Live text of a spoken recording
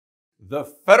The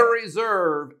Federal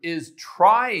Reserve is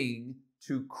trying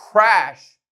to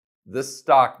crash the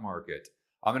stock market.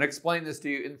 I'm going to explain this to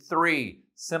you in 3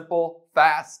 simple,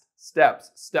 fast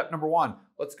steps. Step number 1,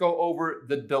 let's go over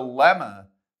the dilemma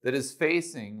that is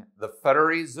facing the Federal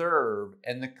Reserve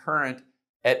and the current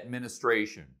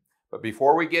administration. But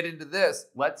before we get into this,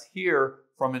 let's hear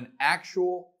from an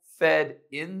actual Fed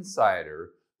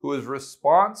insider who is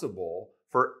responsible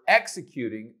for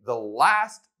executing the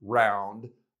last round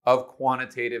of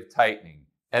quantitative tightening.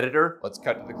 Editor, let's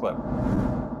cut to the clip.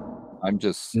 I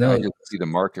just see the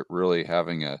market really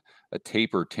having a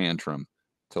taper tantrum,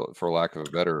 for lack of a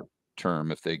better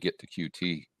term, if they get to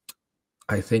QT.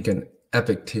 I think an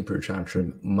epic taper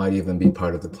tantrum might even be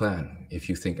part of the plan if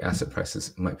you think asset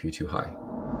prices might be too high.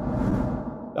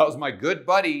 That was my good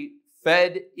buddy,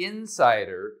 Fed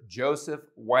insider Joseph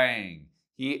Wang.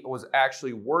 He was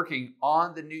actually working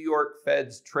on the New York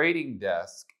Fed's trading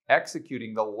desk,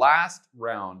 executing the last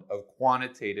round of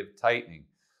quantitative tightening.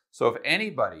 So if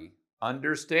anybody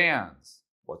understands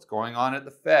what's going on at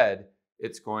the Fed,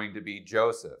 it's going to be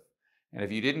Joseph. And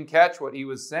if you didn't catch what he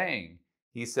was saying,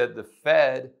 he said the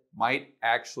Fed might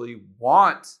actually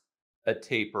want a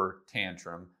taper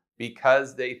tantrum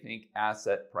because they think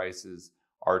asset prices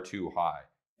are too high.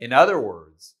 In other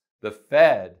words, the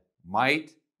Fed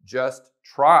might just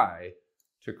try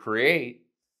to create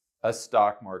a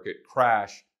stock market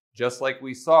crash, just like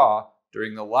we saw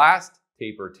during the last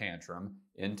taper tantrum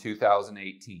in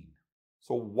 2018.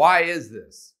 So why is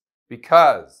this?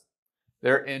 Because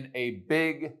they're in a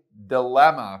big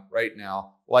dilemma right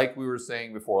now, like we were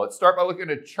saying before. Let's start by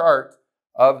looking at a chart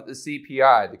of the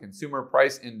CPI, the Consumer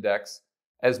Price Index,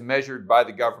 as measured by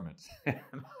the government.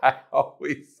 And I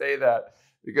always say that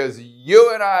because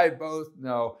you and I both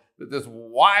know that this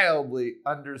wildly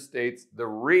understates the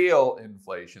real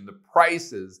inflation, the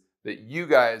prices that you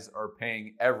guys are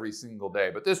paying every single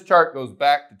day. But this chart goes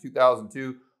back to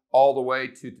 2002 all the way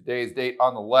to today's date.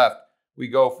 On the left, we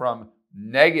go from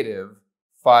negative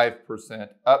 5%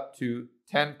 up to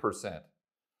 10%.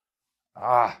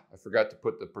 I forgot to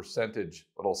put the percentage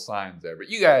little signs there, but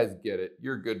you guys get it.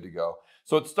 You're good to go.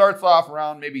 So it starts off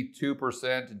around maybe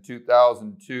 2% in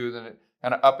 2002, then it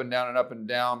kind of up and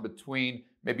down between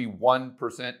maybe 1%,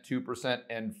 2%,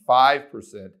 and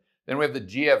 5%. Then we have the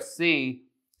GFC,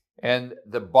 and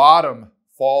the bottom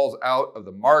falls out of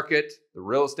the market, the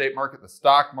real estate market, the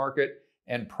stock market,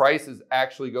 and prices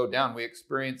actually go down. We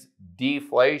experience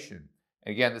deflation.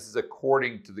 Again, this is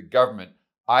according to the government.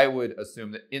 I would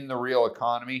assume that in the real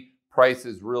economy,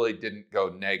 prices really didn't go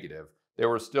negative. They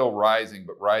were still rising,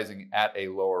 but rising at a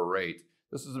lower rate.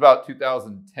 This was about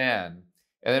 2010.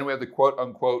 And then we have the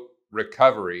quote-unquote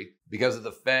recovery because of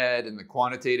the Fed and the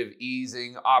quantitative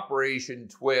easing, Operation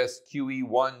Twist, QE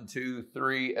 1, 2,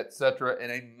 3, etc.,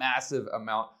 and a massive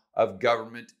amount of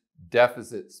government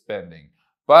deficit spending.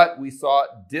 But we saw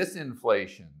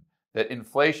disinflation, that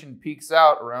inflation peaks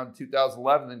out around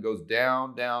 2011, then goes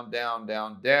down, down, down,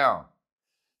 down, down.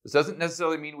 This doesn't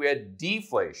necessarily mean we had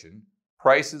deflation.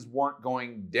 Prices weren't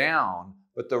going down,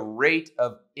 but the rate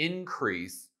of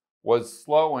increase was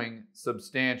slowing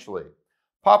substantially.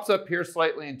 Pops up here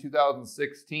slightly in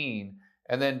 2016,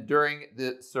 and then during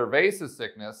the cerveza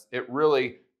sickness, it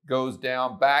really goes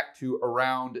down back to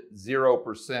around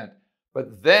 0%.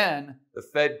 But then the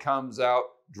Fed comes out,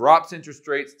 drops interest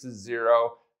rates to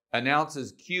 0,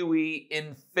 announces QE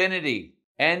infinity,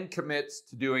 and commits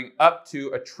to doing up to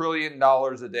 $1 trillion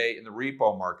a day in the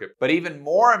repo market. But even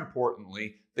more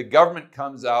importantly, the government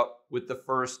comes out with the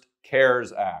first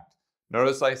CARES Act.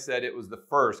 Notice I said it was the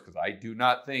first because I do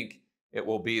not think it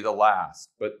will be the last.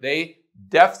 But they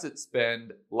deficit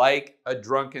spend like a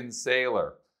drunken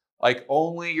sailor, like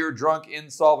only your drunk,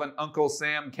 insolvent Uncle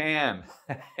Sam can,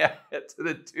 to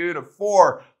the tune of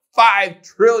 $4-5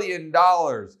 trillion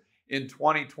in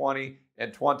 2020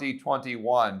 and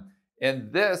 2021.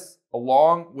 And this,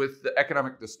 along with the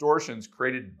economic distortions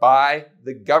created by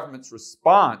the government's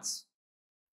response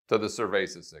to the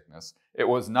cerveza sickness. It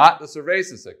was not the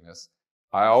cerveza sickness.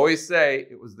 I always say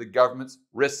it was the government's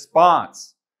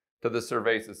response to the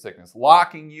cerveza sickness,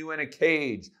 locking you in a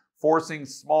cage, forcing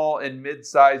small and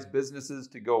mid-sized businesses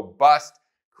to go bust,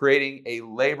 creating a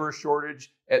labor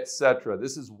shortage, etc.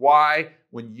 This is why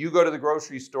when you go to the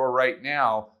grocery store right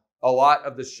now, a lot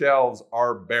of the shelves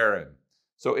are barren.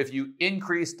 So if you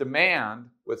increase demand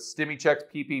with stimmy checks,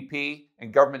 PPP,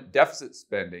 and government deficit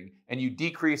spending, and you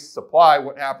decrease supply,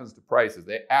 what happens to prices?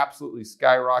 They absolutely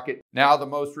skyrocket. Now the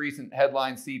most recent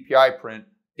headline CPI print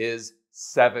is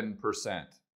 7%.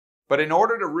 But in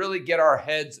order to really get our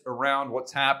heads around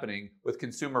what's happening with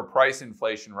consumer price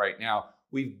inflation right now,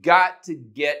 we've got to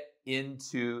get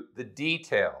into the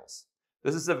details.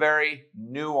 This is a very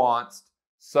nuanced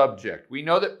subject. We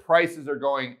know that prices are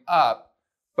going up,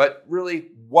 but really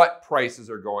what prices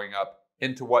are going up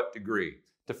and to what degree?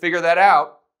 To figure that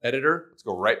out, editor, let's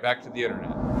go right back to the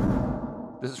internet.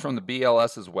 This is from the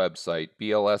BLS's website,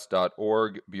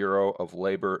 bls.org, Bureau of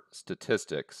Labor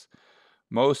Statistics.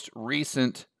 Most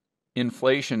recent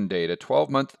inflation data,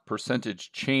 12-month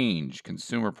percentage change,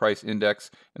 consumer price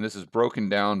index, and this is broken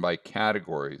down by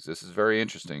categories. This is very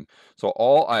interesting. So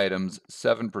all items,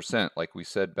 7%, like we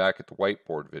said back at the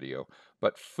whiteboard video.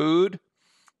 But food,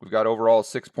 we've got overall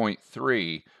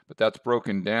 6.3, but that's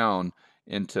broken down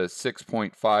into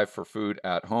 6.5 for food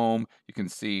at home. You can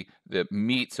see that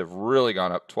meats have really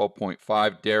gone up,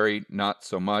 12.5. Dairy, not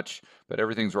so much, but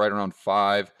everything's right around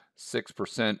 5,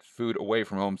 6%. Food away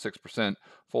from home, 6%.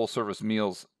 Full service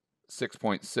meals,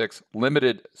 6.6.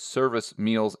 Limited service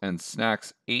meals and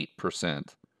snacks,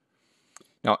 8%.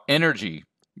 Now, energy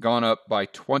gone up by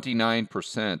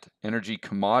 29%. Energy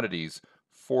commodities,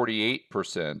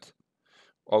 48%.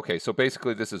 Okay, so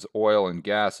basically this is oil and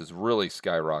gas has really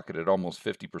skyrocketed, almost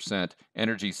 50%.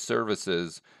 Energy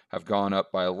services have gone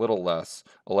up by a little less.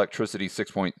 Electricity,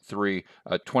 6.3,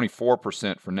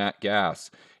 24% for nat gas.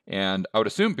 And I would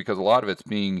assume because a lot of it's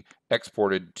being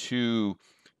exported to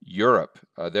Europe,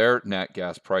 their nat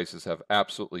gas prices have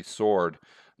absolutely soared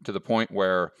to the point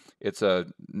where it's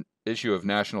an issue of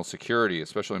national security,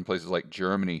 especially in places like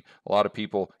Germany. A lot of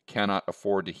people cannot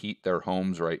afford to heat their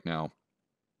homes right now.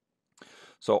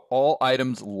 So all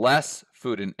items less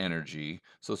food and energy,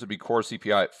 so this would be core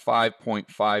CPI at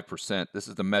 5.5%. This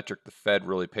is the metric the Fed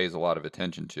really pays a lot of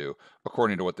attention to,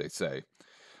 according to what they say.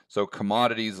 So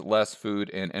commodities less food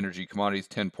and energy commodities,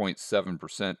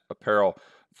 10.7%. Apparel,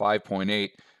 5.8%.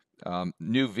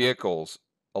 New vehicles,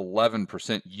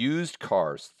 11%. Used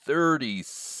cars,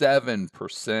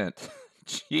 37%.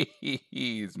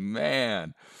 Jeez,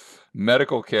 man.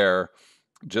 Medical care,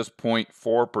 just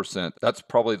 0.4%. That's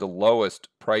probably the lowest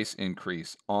price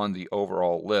increase on the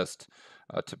overall list.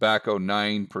 Tobacco,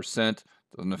 9%.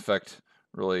 Doesn't affect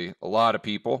really a lot of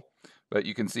people, but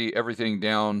you can see everything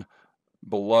down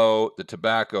below the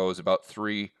tobacco is about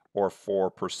 3 or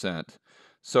 4%.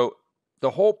 So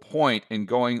the whole point in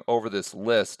going over this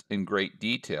list in great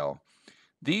detail,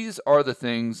 these are the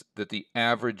things that the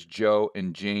average Joe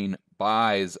and Jane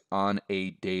buys on a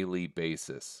daily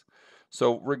basis.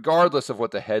 So regardless of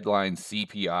what the headline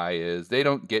CPI is, they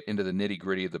don't get into the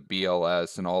nitty-gritty of the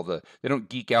BLS and they don't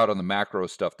geek out on the macro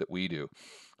stuff that we do.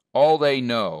 All they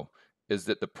know is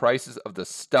that the prices of the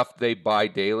stuff they buy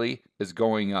daily is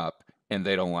going up, and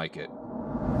they don't like it.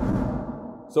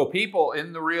 So people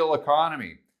in the real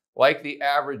economy, like the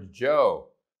average Joe,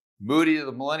 Moody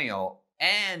the millennial,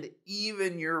 and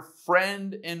even your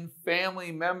friend and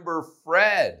family member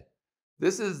Fred,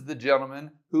 this is the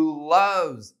gentleman who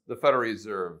loves the Federal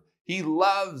Reserve. He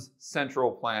loves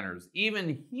central planners.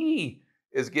 Even he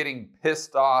is getting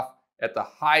pissed off at the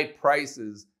high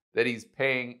prices that he's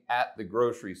paying at the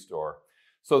grocery store.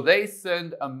 So they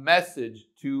send a message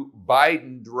to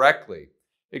Biden directly.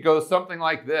 It goes something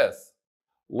like this: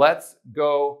 "Let's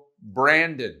go,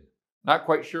 Brandon." Not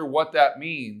quite sure what that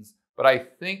means, but I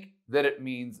think that it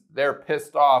means they're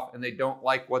pissed off and they don't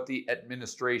like what the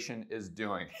administration is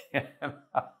doing.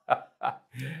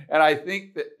 And I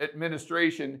think that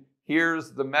administration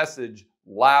hears the message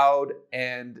loud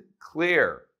and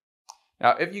clear.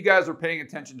 Now, if you guys were paying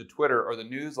attention to Twitter or the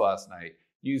news last night,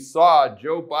 you saw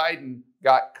Joe Biden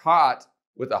got caught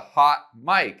with a hot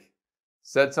mic,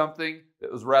 said something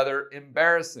that was rather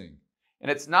embarrassing.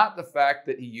 And it's not the fact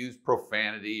that he used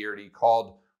profanity or he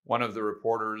called one of the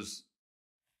reporters,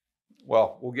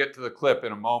 well, we'll get to the clip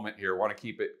in a moment here. I want to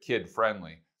keep it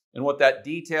kid-friendly. And what that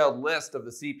detailed list of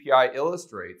the CPI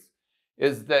illustrates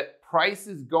is that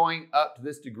prices going up to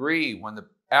this degree, when the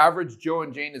average Joe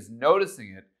and Jane is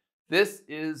noticing it, this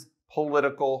is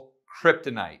political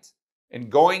kryptonite. And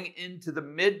going into the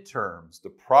midterms,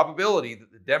 the probability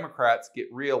that the Democrats get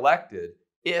reelected,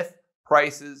 if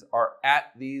prices are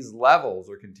at these levels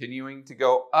or continuing to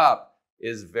go up,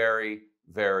 is very,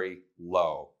 very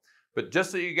low. But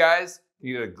just so you guys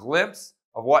can get a glimpse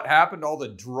of what happened, all the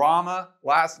drama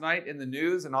last night in the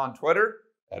news and on Twitter,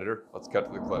 editor, let's cut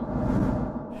to the clip.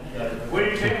 What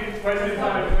do you think President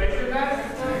on inflation, Matt?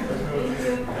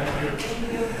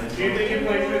 Do you think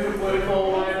inflation is a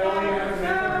political liability?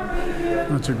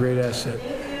 That's a great asset.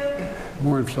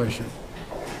 More inflation.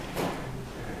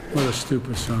 What a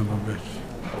stupid son of a bitch.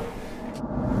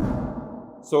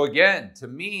 So again, to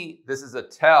me, this is a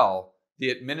tell.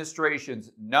 The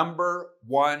administration's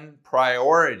 #1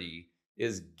 priority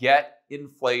is get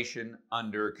inflation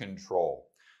under control.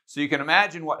 So you can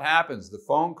imagine what happens. The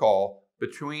phone call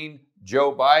between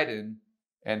Joe Biden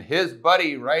and his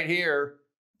buddy right here,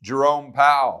 Jerome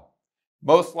Powell.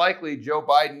 Most likely, Joe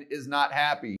Biden is not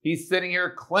happy. He's sitting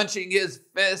here clenching his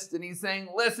fist and he's saying,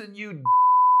 listen, you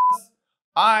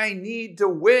I need to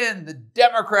win. The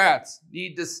Democrats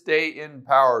need to stay in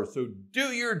power. So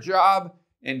do your job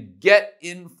and get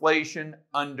inflation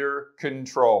under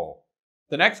control.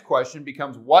 The next question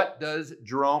becomes, what does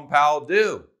Jerome Powell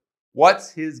do?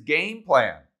 What's his game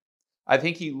plan? I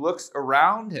think he looks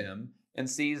around him and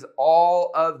sees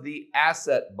all of the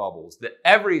asset bubbles, the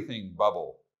everything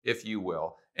bubble, if you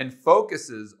will, and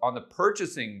focuses on the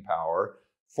purchasing power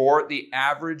for the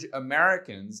average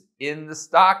Americans in the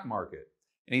stock market.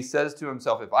 And he says to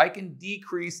himself, if I can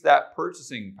decrease that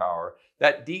purchasing power,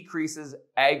 that decreases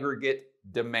aggregate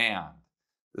demand.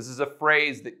 This is a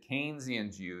phrase that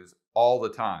Keynesians use all the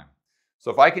time.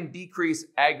 So if I can decrease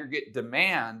aggregate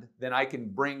demand, then I can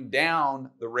bring down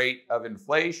the rate of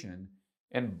inflation,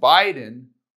 and Biden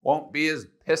won't be as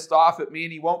pissed off at me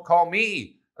and he won't call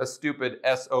me a stupid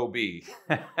SOB.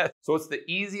 So it's the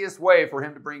easiest way for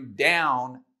him to bring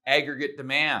down aggregate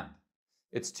demand.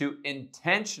 It's to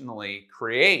intentionally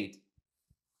create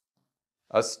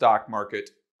a stock market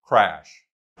crash.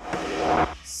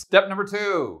 Step number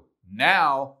 2.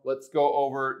 Now let's go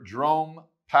over Jerome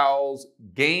Powell's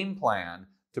game plan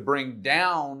to bring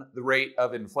down the rate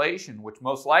of inflation, which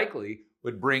most likely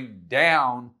would bring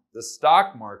down the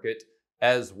stock market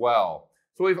as well.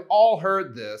 So we've all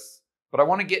heard this, but I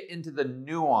want to get into the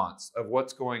nuance of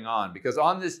what's going on, because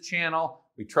on this channel,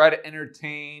 we try to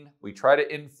entertain, we try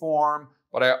to inform,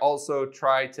 but I also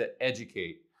try to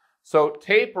educate. So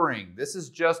tapering, this is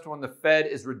just when the Fed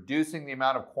is reducing the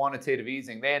amount of quantitative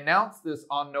easing. They announced this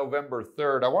on November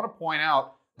 3rd. I want to point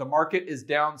out the market is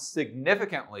down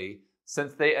significantly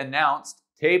since they announced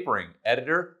tapering.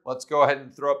 Editor, let's go ahead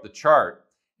and throw up the chart.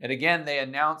 And again, they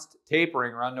announced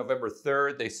tapering around November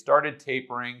 3rd. They started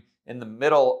tapering in the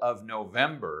middle of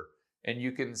November. And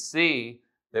you can see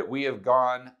that we have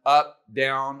gone up,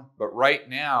 down, but right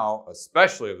now,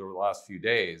 especially over the last few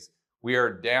days, we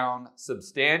are down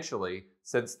substantially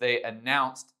since they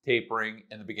announced tapering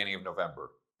in the beginning of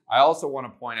November. I also want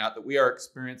to point out that we are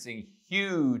experiencing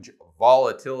huge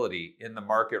volatility in the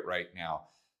market right now.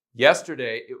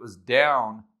 Yesterday, it was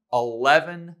down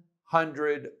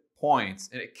 1,100 points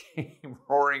and it came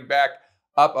roaring back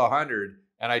up 100.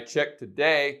 And I checked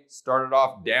today, started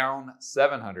off down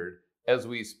 700. As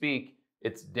we speak,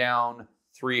 it's down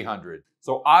 300.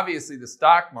 So obviously the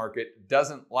stock market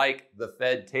doesn't like the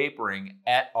Fed tapering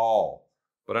at all.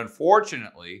 But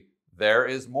unfortunately, there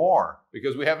is more,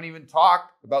 because we haven't even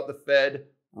talked about the Fed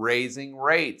raising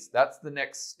rates. That's the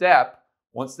next step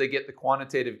once they get the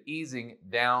quantitative easing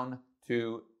down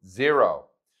to 0.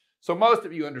 So most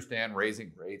of you understand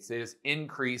raising rates. They just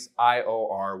increase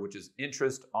IOR, which is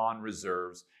interest on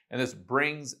reserves, and this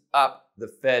brings up the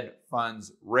Fed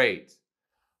funds rate.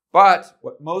 But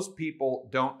what most people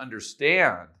don't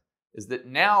understand is that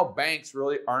now banks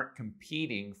really aren't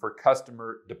competing for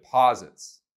customer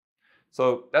deposits.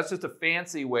 So that's just a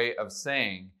fancy way of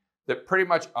saying that pretty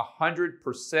much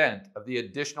 100% of the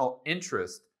additional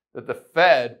interest that the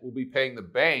Fed will be paying the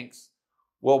banks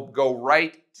will go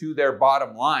right to their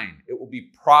bottom line. It will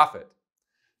be profit.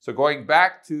 So going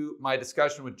back to my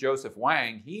discussion with Joseph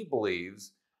Wang, he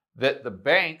believes that the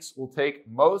banks will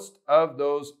take most of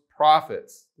those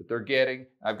profits that they're getting.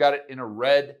 I've got it in a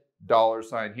red dollar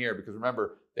sign here because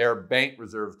remember, they are bank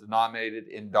reserves denominated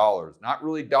in dollars, not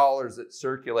really dollars that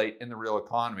circulate in the real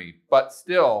economy, but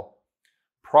still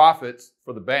profits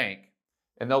for the bank.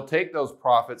 And they'll take those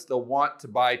profits, they'll want to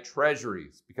buy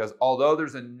treasuries because although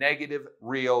there's a negative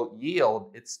real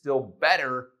yield, it's still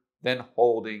better than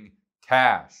holding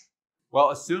cash.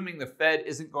 Well, assuming the Fed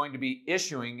isn't going to be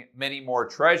issuing many more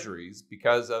treasuries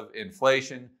because of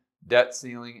inflation, debt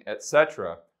ceiling,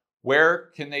 etc., where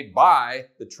can they buy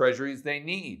the treasuries they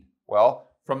need? Well,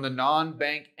 from the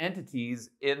non-bank entities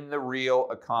in the real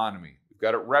economy. We've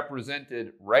got it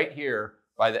represented right here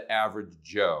by the average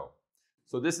Joe.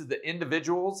 So this is the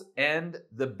individuals and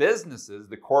the businesses,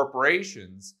 the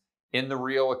corporations in the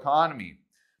real economy.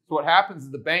 So what happens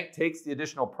is the bank takes the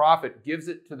additional profit, gives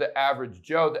it to the average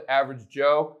Joe. The average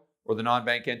Joe, or the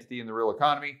non-bank entity in the real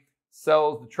economy,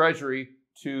 sells the treasury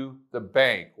to the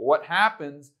bank. What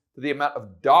happens to the amount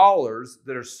of dollars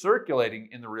that are circulating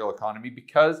in the real economy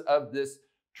because of this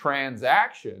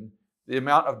transaction? The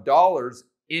amount of dollars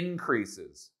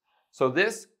increases. So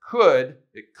this could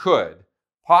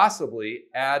possibly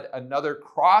add another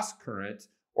cross current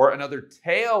or another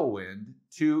tailwind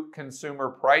to consumer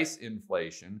price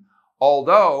inflation,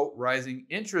 although rising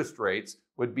interest rates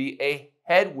would be a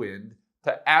headwind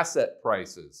to asset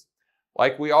prices.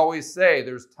 Like we always say,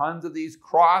 there's tons of these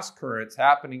cross currents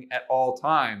happening at all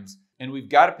times, and we've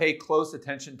got to pay close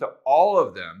attention to all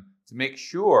of them to make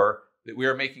sure that we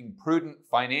are making prudent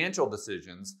financial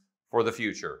decisions for the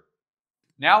future.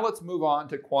 Now let's move on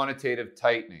to quantitative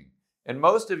tightening. And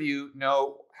most of you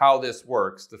know how this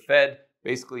works. The Fed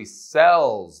basically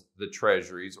sells the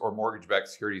treasuries or mortgage-backed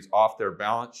securities off their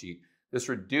balance sheet. This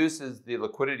reduces the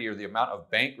liquidity or the amount of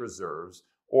bank reserves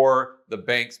or the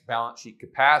bank's balance sheet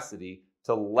capacity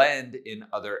to lend in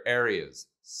other areas,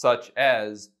 such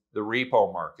as the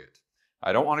repo market.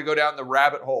 I don't want to go down the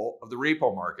rabbit hole of the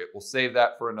repo market. We'll save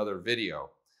that for another video.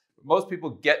 But most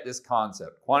people get this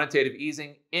concept. Quantitative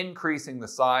easing, increasing the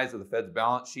size of the Fed's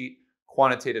balance sheet.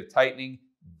 Quantitative tightening,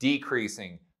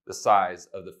 decreasing the size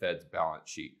of the Fed's balance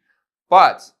sheet.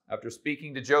 But after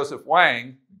speaking to Joseph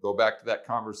Wang, go back to that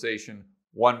conversation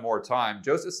one more time,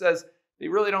 Joseph says they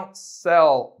really don't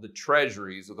sell the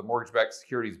treasuries or the mortgage-backed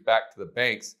securities back to the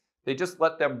banks. They just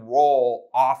let them roll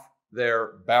off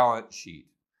their balance sheet.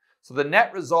 So the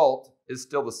net result is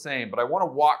still the same, but I want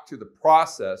to walk through the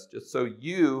process just so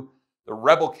you, the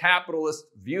rebel capitalist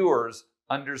viewers,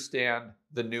 understand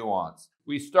the nuance.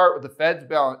 We start with the Fed's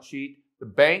balance sheet, the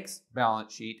bank's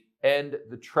balance sheet, and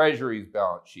the Treasury's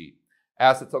balance sheet.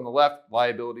 Assets on the left,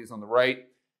 liabilities on the right.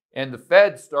 And the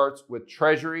Fed starts with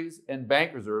treasuries and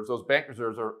bank reserves. Those bank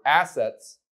reserves are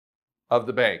assets of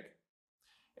the bank.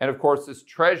 And of course, this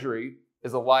treasury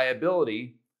is a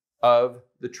liability of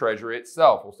the Treasury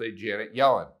itself. We'll say Janet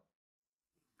Yellen.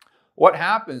 What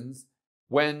happens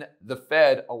when the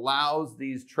Fed allows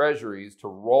these treasuries to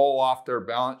roll off their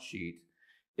balance sheet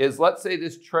is, let's say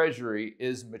this treasury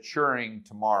is maturing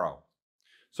tomorrow.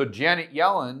 So Janet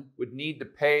Yellen would need to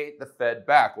pay the Fed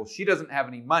back. Well, she doesn't have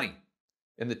any money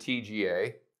in the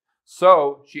TGA,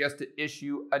 so she has to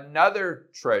issue another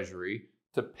treasury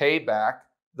to pay back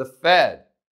the Fed.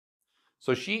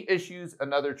 So she issues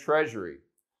another treasury.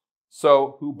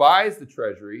 So who buys the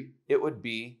treasury? It would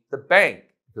be the bank,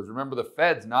 because remember, the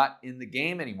Fed's not in the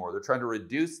game anymore. They're trying to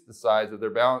reduce the size of their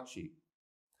balance sheet.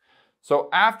 So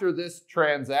after this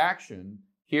transaction,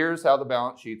 here's how the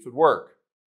balance sheets would work.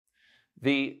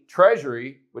 The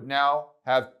Treasury would now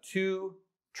have two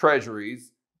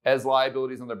treasuries as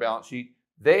liabilities on their balance sheet.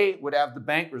 They would have the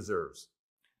bank reserves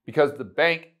because the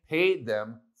bank paid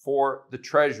them for the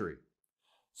Treasury.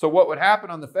 So what would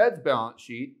happen on the Fed's balance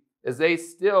sheet is they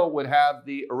still would have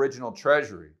the original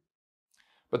Treasury,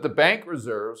 but the bank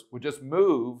reserves would just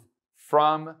move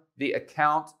from the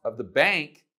account of the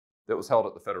bank that was held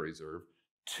at the Federal Reserve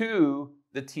to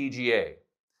the TGA,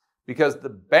 because the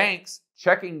bank's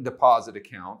checking deposit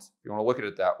account, if you want to look at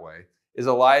it that way, is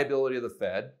a liability of the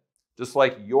Fed, just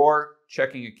like your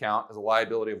checking account is a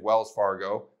liability of Wells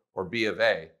Fargo or B of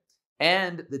A.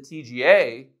 And the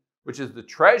TGA, which is the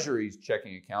Treasury's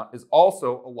checking account, is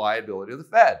also a liability of the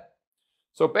Fed.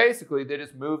 So basically, they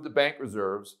just move the bank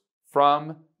reserves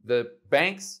from the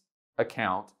bank's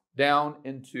account down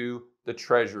into the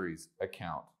Treasury's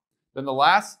account. Then the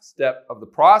last step of the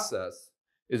process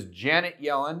is Janet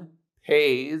Yellen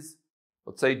pays,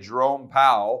 let's say Jerome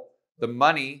Powell, the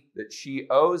money that she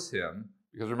owes him,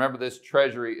 because remember, this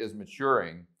treasury is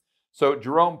maturing. So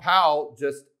Jerome Powell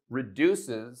just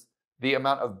reduces the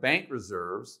amount of bank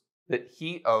reserves that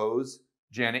he owes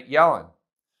Janet Yellen.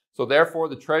 So therefore,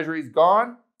 the treasury's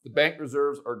gone, the bank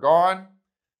reserves are gone,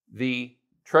 the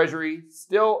treasury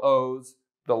still owes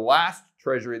the last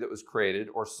treasury that was created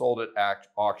or sold at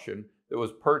auction that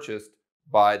was purchased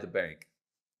by the bank.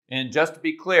 And just to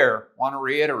be clear, I want to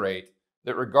reiterate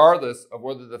that regardless of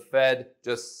whether the Fed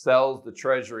just sells the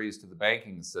treasuries to the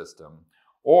banking system,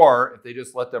 or if they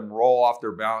just let them roll off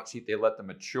their balance sheet, they let them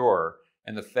mature,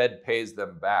 and the Fed pays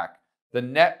them back, the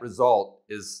net result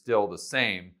is still the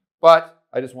same. But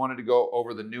I just wanted to go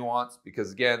over the nuance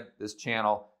because, again, this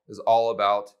channel is all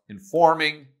about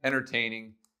informing,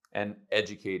 entertaining, and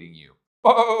educating you.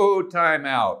 Oh, time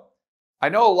out. I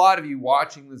know a lot of you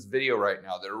watching this video right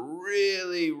now, they're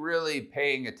really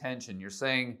paying attention. You're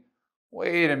saying,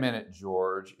 wait a minute,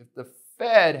 George, if the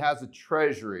Fed has a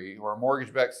treasury or a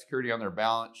mortgage-backed security on their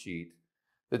balance sheet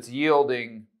that's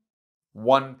yielding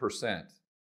 1%,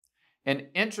 and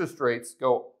interest rates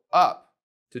go up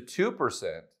to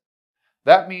 2%,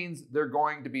 that means they're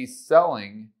going to be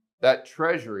selling that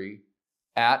treasury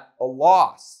at a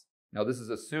loss. Now, this is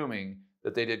assuming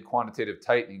that they did quantitative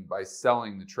tightening by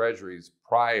selling the treasuries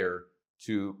prior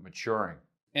to maturing.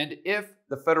 And if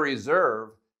the Federal Reserve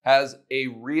has a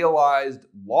realized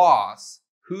loss,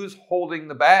 who's holding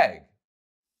the bag?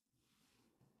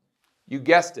 You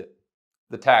guessed it,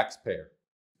 the taxpayer.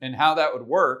 And how that would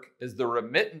work is the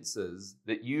remittances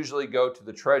that usually go to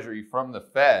the Treasury from the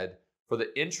Fed for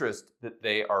the interest that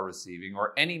they are receiving,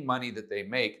 or any money that they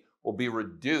make, will be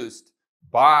reduced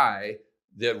by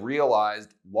the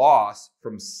realized loss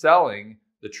from selling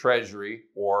the treasury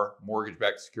or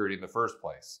mortgage-backed security in the first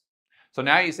place. So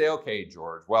now you say, okay,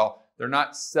 George, well, they're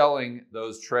not selling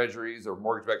those treasuries or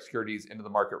mortgage-backed securities into the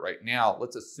market right now.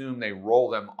 Let's assume they roll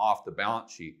them off the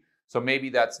balance sheet. So maybe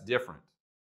that's different.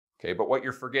 Okay, but what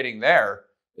you're forgetting there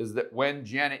is that when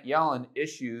Janet Yellen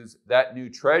issues that new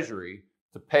treasury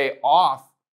to pay off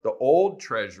the old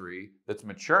treasury that's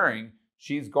maturing,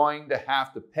 she's going to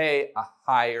have to pay a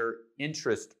higher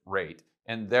interest rate.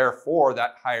 And therefore,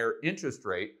 that higher interest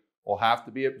rate will have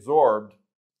to be absorbed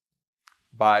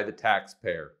by the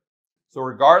taxpayer. So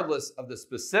regardless of the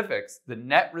specifics, the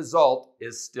net result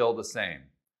is still the same.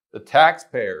 The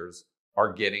taxpayers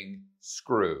are getting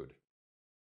screwed.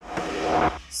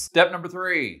 Step number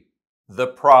 3, the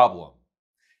problem.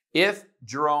 If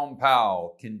Jerome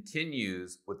Powell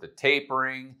continues with the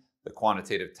tapering, the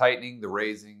quantitative tightening, the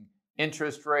raising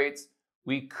interest rates,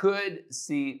 we could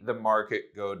see the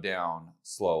market go down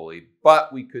slowly,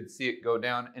 but we could see it go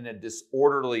down in a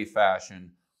disorderly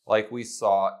fashion like we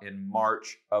saw in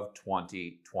March of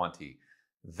 2020.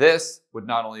 This would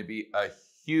not only be a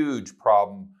huge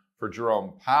problem for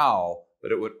Jerome Powell,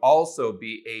 but it would also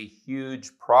be a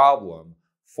huge problem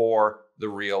for the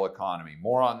real economy.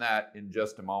 More on that in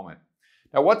just a moment.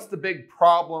 Now, what's the big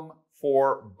problem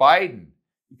for Biden?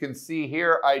 You can see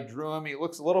here, I drew him. He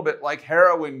looks a little bit like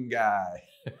heroin guy.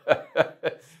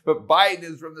 But Biden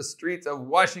is from the streets of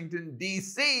Washington,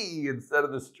 D.C. instead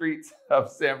of the streets of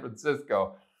San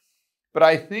Francisco. But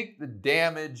I think the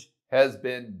damage has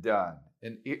been done.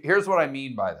 And here's what I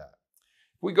mean by that.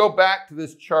 If we go back to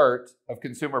this chart of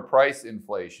consumer price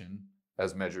inflation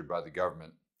as measured by the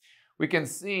government, we can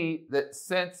see that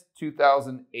since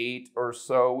 2008 or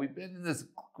so, we've been in this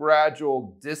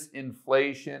gradual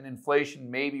disinflation. Inflation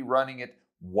may be running at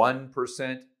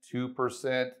 1%,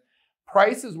 2%.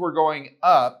 Prices were going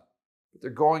up, but they're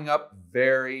going up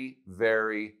very,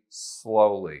 very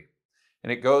slowly.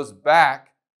 And it goes back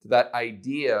to that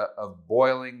idea of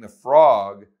boiling the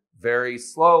frog very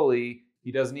slowly.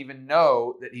 He doesn't even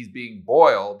know that he's being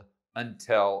boiled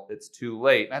until it's too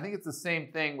late. And I think it's the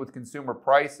same thing with consumer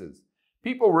prices.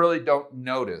 People really don't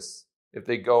notice if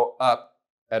they go up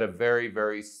at a very,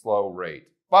 very slow rate.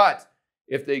 But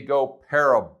if they go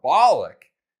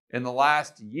parabolic in the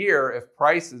last year, if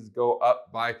prices go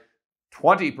up by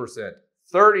 20%,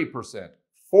 30%,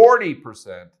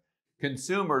 40%,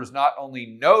 consumers not only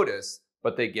notice,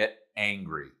 but they get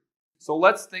angry. So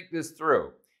let's think this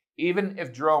through. Even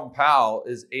if Jerome Powell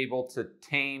is able to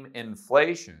tame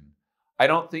inflation, I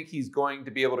don't think he's going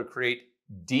to be able to create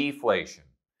deflation.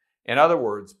 In other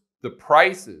words, the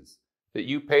prices that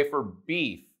you pay for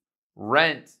beef,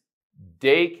 rent,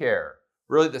 daycare,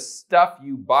 really the stuff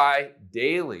you buy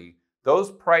daily,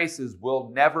 those prices will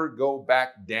never go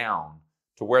back down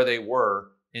to where they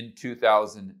were in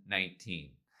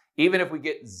 2019. Even if we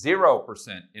get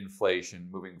 0% inflation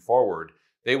moving forward,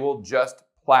 they will just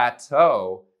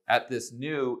plateau at this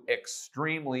new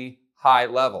extremely high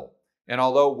level. And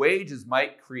although wages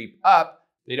might creep up,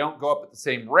 they don't go up at the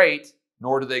same rate,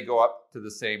 nor do they go up to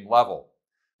the same level.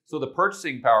 So the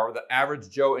purchasing power of the average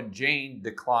Joe and Jane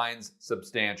declines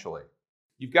substantially.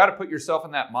 You've got to put yourself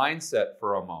in that mindset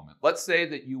for a moment. Let's say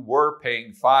that you were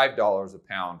paying $5 a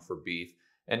pound for beef,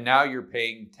 and now you're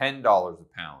paying $10 a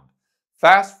pound.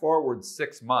 Fast forward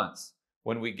 6 months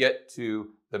when we get to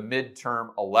the midterm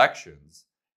elections,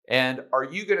 and are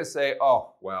you going to say,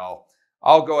 oh, well,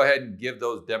 I'll go ahead and give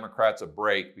those Democrats a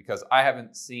break because I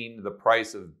haven't seen the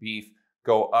price of beef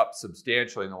go up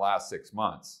substantially in the last 6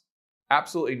 months?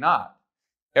 Absolutely not.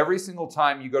 Every single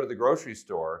time you go to the grocery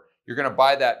store, you're going to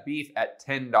buy that beef at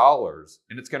 $10,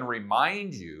 and it's going to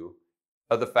remind you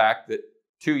of the fact that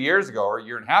 2 years ago or a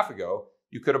year and a half ago,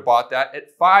 you could have bought that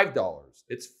at $5.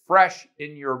 It's fresh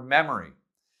in your memory,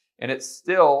 and it's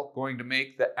still going to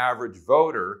make the average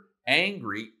voter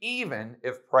angry even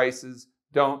if prices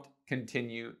don't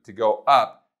continue to go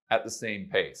up at the same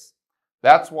pace.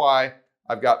 That's why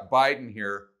I've got Biden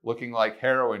here looking like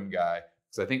heroin guy,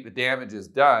 because I think the damage is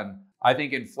done. I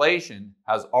think inflation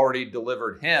has already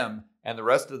delivered him and the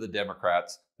rest of the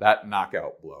Democrats that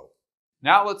knockout blow.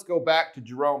 Now let's go back to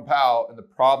Jerome Powell and the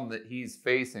problem that he's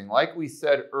facing. Like we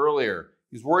said earlier,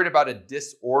 he's worried about a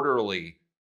disorderly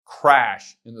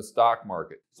crash in the stock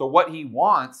market. So what he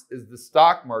wants is the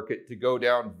stock market to go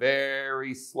down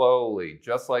very slowly,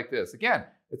 just like this. Again,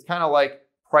 it's kind of like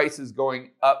prices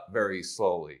going up very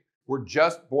slowly. We're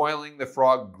just boiling the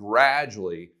frog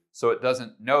gradually so it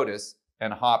doesn't notice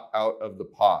and hop out of the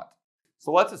pot.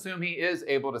 So let's assume he is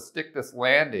able to stick this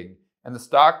landing and the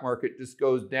stock market just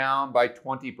goes down by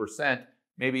 20%,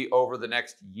 maybe over the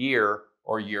next year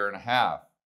or year and a half.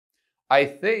 I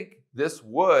think this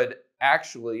would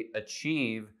actually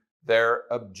achieve their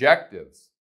objectives.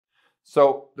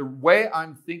 So the way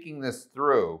I'm thinking this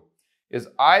through is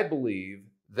I believe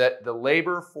that the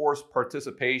labor force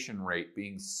participation rate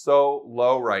being so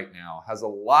low right now has a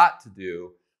lot to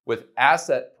do with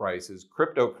asset prices,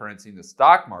 cryptocurrency, and the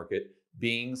stock market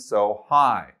being so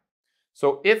high.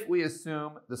 So if we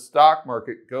assume the stock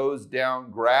market goes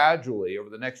down gradually over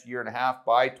the next year and a half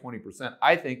by 20%,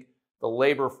 I think the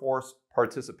labor force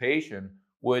participation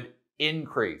would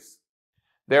increase.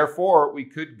 Therefore, we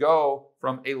could go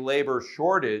from a labor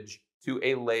shortage to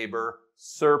a labor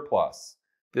surplus.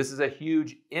 This is a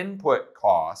huge input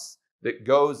cost that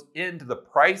goes into the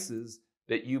prices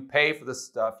that you pay for the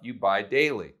stuff you buy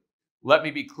daily. Let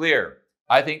me be clear.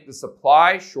 I think the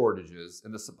supply shortages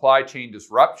and the supply chain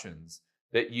disruptions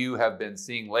that you have been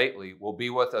seeing lately will be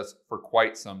with us for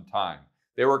quite some time.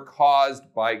 They were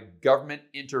caused by government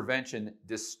intervention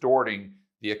distorting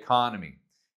the economy.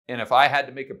 And if I had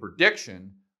to make a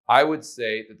prediction, I would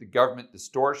say that the government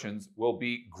distortions will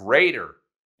be greater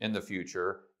in the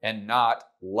future and not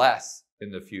less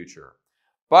in the future.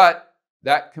 But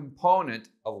that component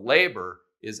of labor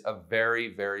is a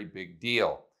very, very big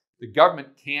deal. The government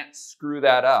can't screw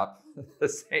that up the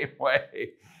same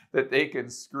way that they can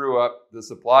screw up the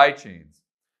supply chains.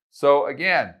 So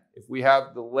again, if we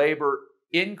have the labor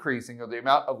increasing or the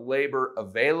amount of labor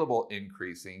available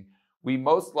increasing, we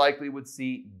most likely would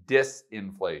see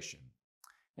disinflation.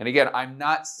 And again, I'm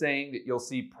not saying that you'll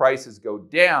see prices go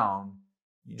down,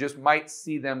 you just might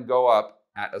see them go up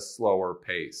at a slower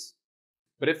pace.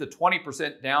 But if the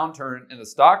 20% downturn in the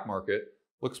stock market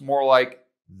looks more like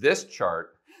this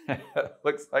chart,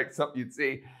 looks like something you'd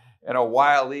see in a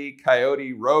Wile E.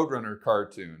 Coyote Roadrunner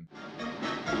cartoon.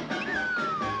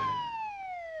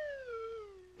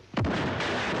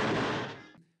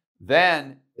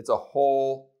 Then it's a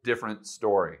whole different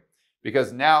story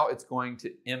because now it's going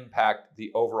to impact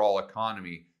the overall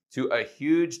economy to a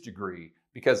huge degree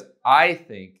because I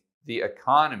think the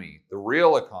economy, the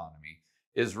real economy,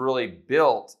 is really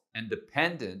built and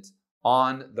dependent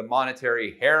on the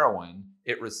monetary heroin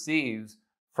it receives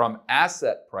from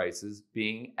asset prices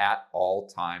being at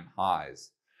all-time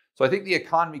highs. So I think the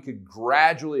economy could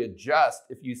gradually adjust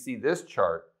if you see this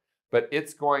chart, but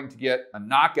it's going to get a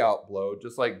knockout blow,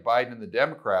 just like Biden and the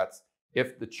Democrats,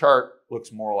 if the chart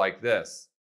looks more like this.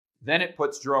 Then it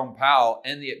puts Jerome Powell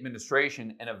and the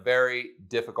administration in a very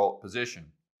difficult position.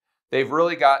 They've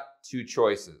really got two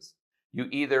choices. You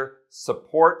either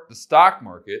support the stock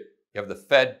market, you have the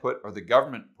Fed put or the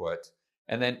government put,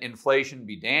 and then inflation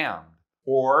be damned,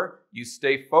 or you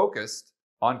stay focused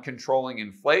on controlling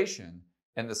inflation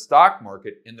and the stock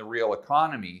market in the real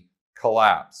economy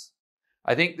collapse.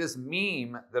 I think this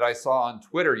meme that I saw on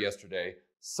Twitter yesterday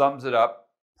sums it up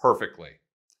perfectly.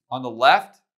 On the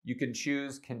left, you can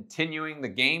choose continuing the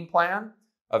game plan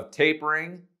of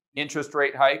tapering, interest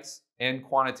rate hikes, and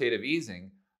quantitative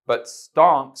easing, but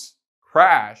stonks,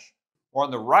 crash. Or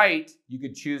on the right, you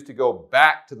could choose to go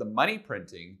back to the money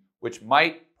printing, which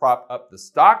might prop up the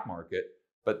stock market,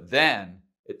 but then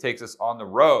it takes us on the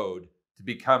road to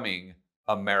becoming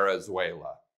a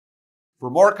Venezuela. For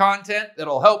more content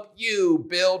that'll help you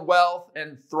build wealth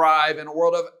and thrive in a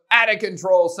world of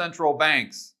out-of-control central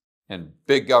banks and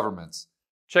big governments,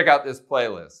 check out this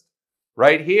playlist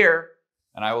right here,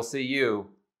 and I will see you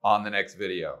on the next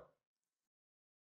video.